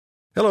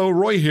Hello,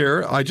 Roy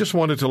here. I just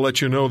wanted to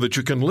let you know that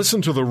you can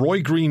listen to The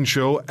Roy Green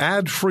Show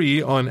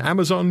ad-free on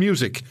Amazon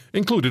Music,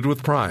 included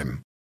with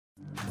Prime.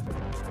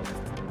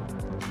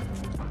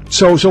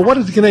 So what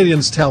did the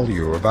Canadians tell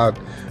you about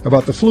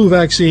the flu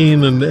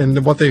vaccine and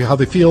how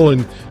they feel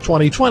in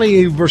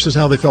 2020 versus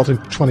how they felt in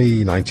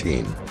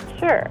 2019?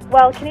 Sure.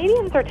 Well,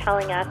 Canadians are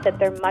telling us that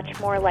they're much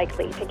more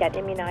likely to get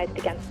immunized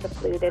against the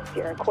flu this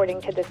year,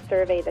 according to this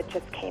survey that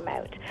just came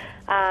out.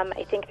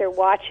 I think they're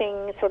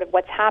watching sort of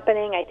what's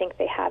happening. I think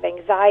they have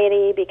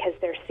anxiety because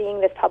they're seeing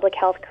this public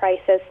health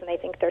crisis, and I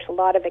think there's a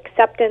lot of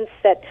acceptance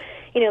that,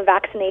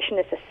 vaccination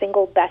is the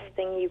single best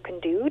thing you can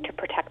do to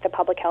protect the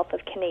public health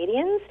of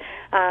Canadians.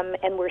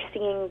 And we're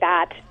seeing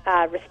that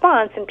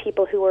response in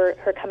people who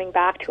are coming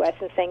back to us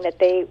and saying that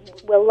they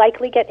will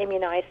likely get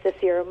immunized this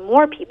year.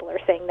 More people are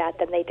saying that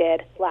than they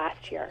did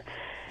last year.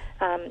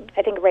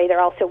 I think, Ray, they're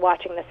also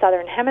watching the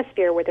Southern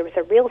Hemisphere where there was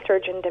a real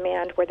surge in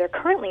demand, where they're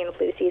currently in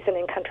flu season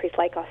in countries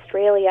like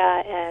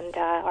Australia and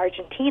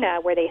Argentina,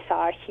 where they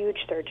saw a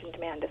huge surge in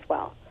demand as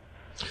well.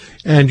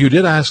 And you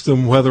did ask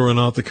them whether or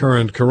not the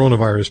current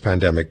coronavirus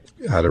pandemic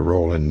had a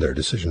role in their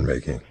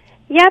decision-making.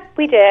 Yep,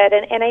 we did.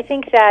 And I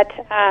think that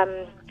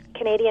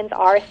Canadians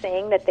are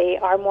saying that they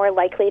are more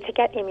likely to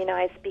get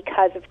immunized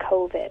because of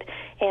COVID.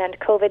 And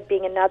COVID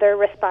being another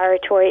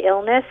respiratory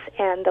illness,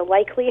 and the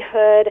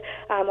likelihood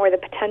or the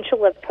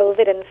potential of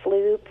COVID and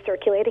flu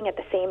circulating at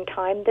the same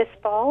time this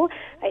fall,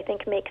 I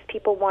think makes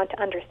people want to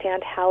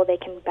understand how they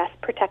can best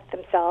protect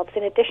themselves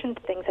in addition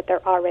to things that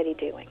they're already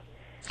doing.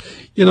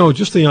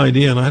 Just the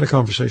idea, and I had a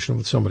conversation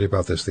with somebody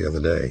about this the other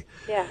day.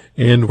 Yeah.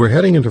 And we're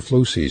heading into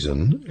flu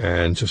season,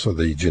 and just so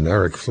the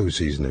generic flu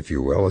season, if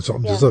you will.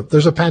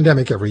 There's a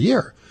pandemic every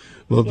year.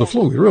 The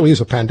flu, it really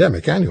is a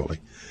pandemic annually.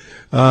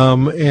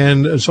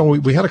 And so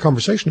we had a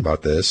conversation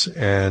about this,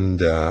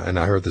 and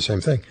I heard the same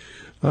thing.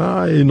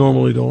 I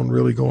normally don't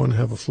really go and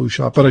have a flu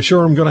shot, but I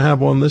sure am going to have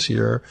one this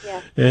year.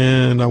 Yeah.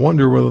 And I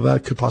wonder whether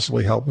that could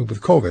possibly help me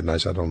with COVID. And I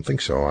said, I don't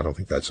think so. I don't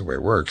think that's the way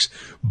it works.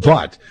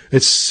 But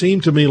it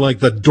seemed to me like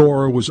the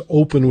door was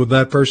open with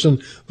that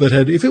person that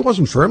had, if it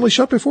wasn't firmly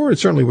shut before, it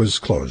certainly was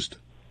closed.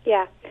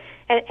 Yeah.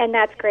 And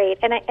that's great.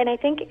 And I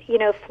think,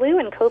 flu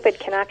and COVID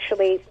can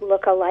actually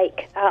look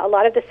alike. A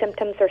lot of the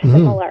symptoms are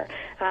similar.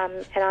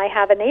 And I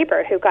have a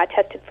neighbor who got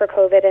tested for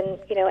COVID and,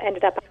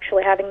 ended up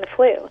actually having the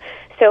flu.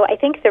 So I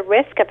think the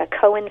risk of a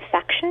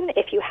co-infection,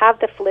 if you have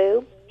the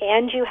flu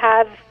and you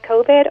have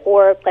COVID,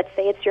 or let's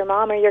say it's your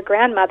mom or your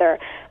grandmother,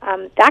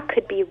 that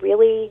could be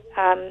really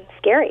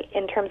scary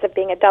in terms of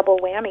being a double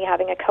whammy,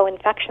 having a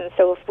co-infection.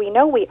 So if we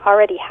know we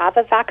already have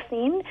a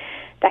vaccine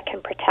that can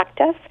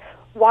protect us,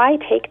 why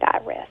take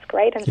that risk,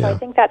 right? And so I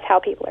think that's how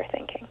people are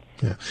thinking.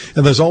 Yeah.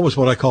 And there's always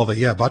what I call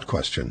the but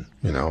question.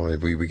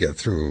 We get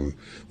through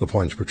the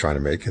points we're trying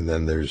to make, and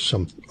then there's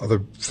some other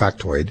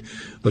factoid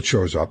that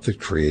shows up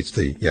that creates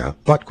the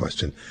but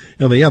question.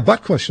 And the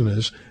but question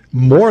is,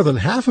 more than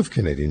half of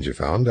Canadians, you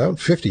found out,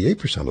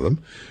 58% of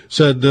them,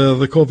 said the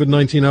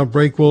COVID-19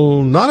 outbreak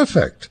will not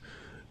affect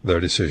their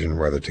decision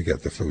whether to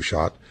get the flu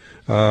shot,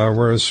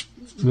 whereas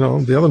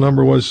the other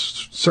number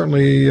was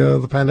certainly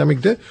the pandemic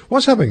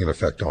was having an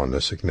effect on a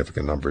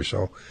significant number.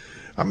 So,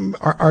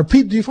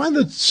 do you find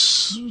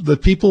that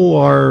people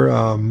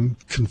are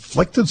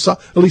conflicted? So,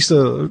 at least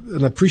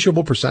an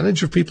appreciable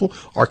percentage of people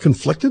are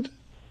conflicted.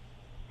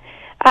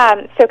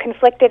 So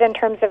conflicted in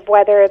terms of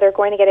whether they're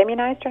going to get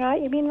immunized or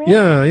not. You mean, Ray?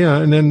 Yeah,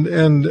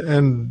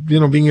 and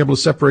being able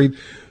to separate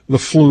the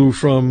flu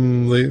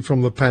from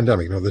the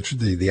pandemic,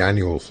 the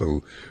annual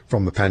flu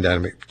from the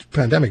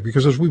pandemic,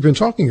 because as we've been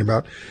talking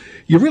about,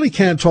 you really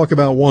can't talk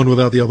about one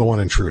without the other one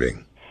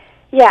intruding.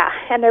 Yeah,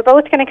 and they're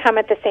both going to come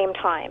at the same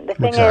time. The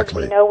thing is,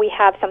 Exactly. we know we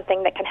have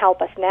something that can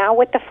help us now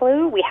with the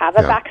flu. We have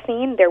a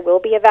vaccine. There will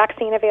be a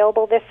vaccine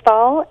available this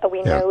fall.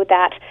 We know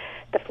that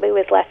the flu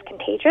is less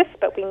contagious,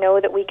 but we know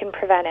that we can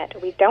prevent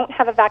it. We don't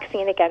have a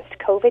vaccine against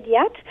COVID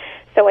yet,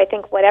 so I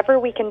think whatever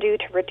we can do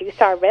to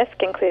reduce our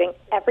risk, including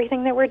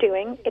everything that we're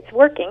doing, it's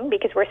working,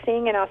 because we're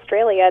seeing in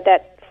Australia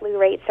that flu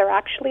rates are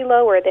actually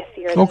lower this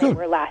year than they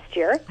were last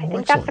year. I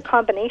think that's a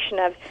combination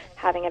of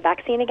having a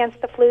vaccine against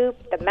the flu,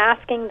 the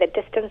masking, the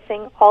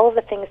distancing, all of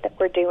the things that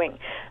we're doing.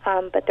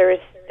 But there's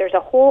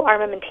a whole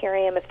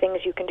armamentarium of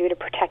things you can do to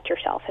protect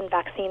yourself, and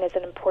vaccine is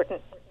an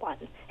important one.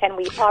 And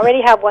we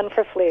already have one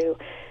for flu.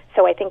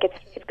 So I think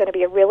it's going to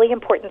be a really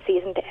important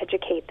season to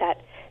educate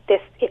that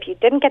if you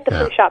didn't get the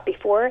flu shot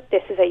before,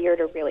 this is a year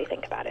to really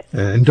think about it.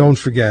 And don't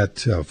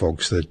forget,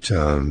 folks, that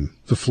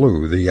the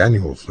flu, the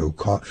annual flu,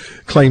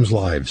 claims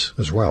lives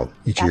as well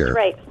each year. That's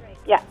right.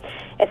 Yeah,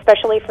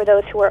 especially for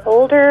those who are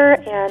older.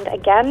 And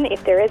again,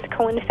 if there is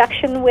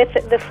co-infection with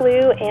the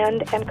flu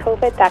and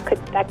COVID,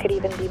 that could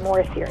even be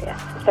more serious.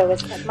 So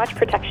as much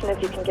protection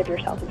as you can give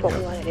yourself is what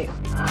we want to do.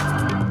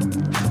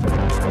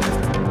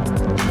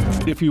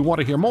 If you want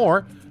to hear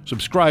more,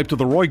 subscribe to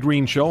The Roy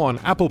Green Show on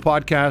Apple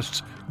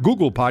Podcasts,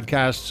 Google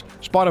Podcasts,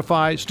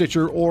 Spotify,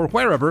 Stitcher, or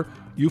wherever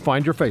you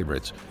find your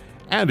favorites.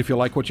 And if you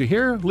like what you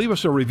hear, leave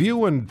us a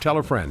review and tell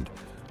a friend.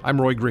 I'm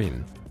Roy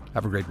Green.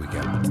 Have a great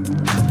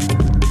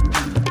weekend.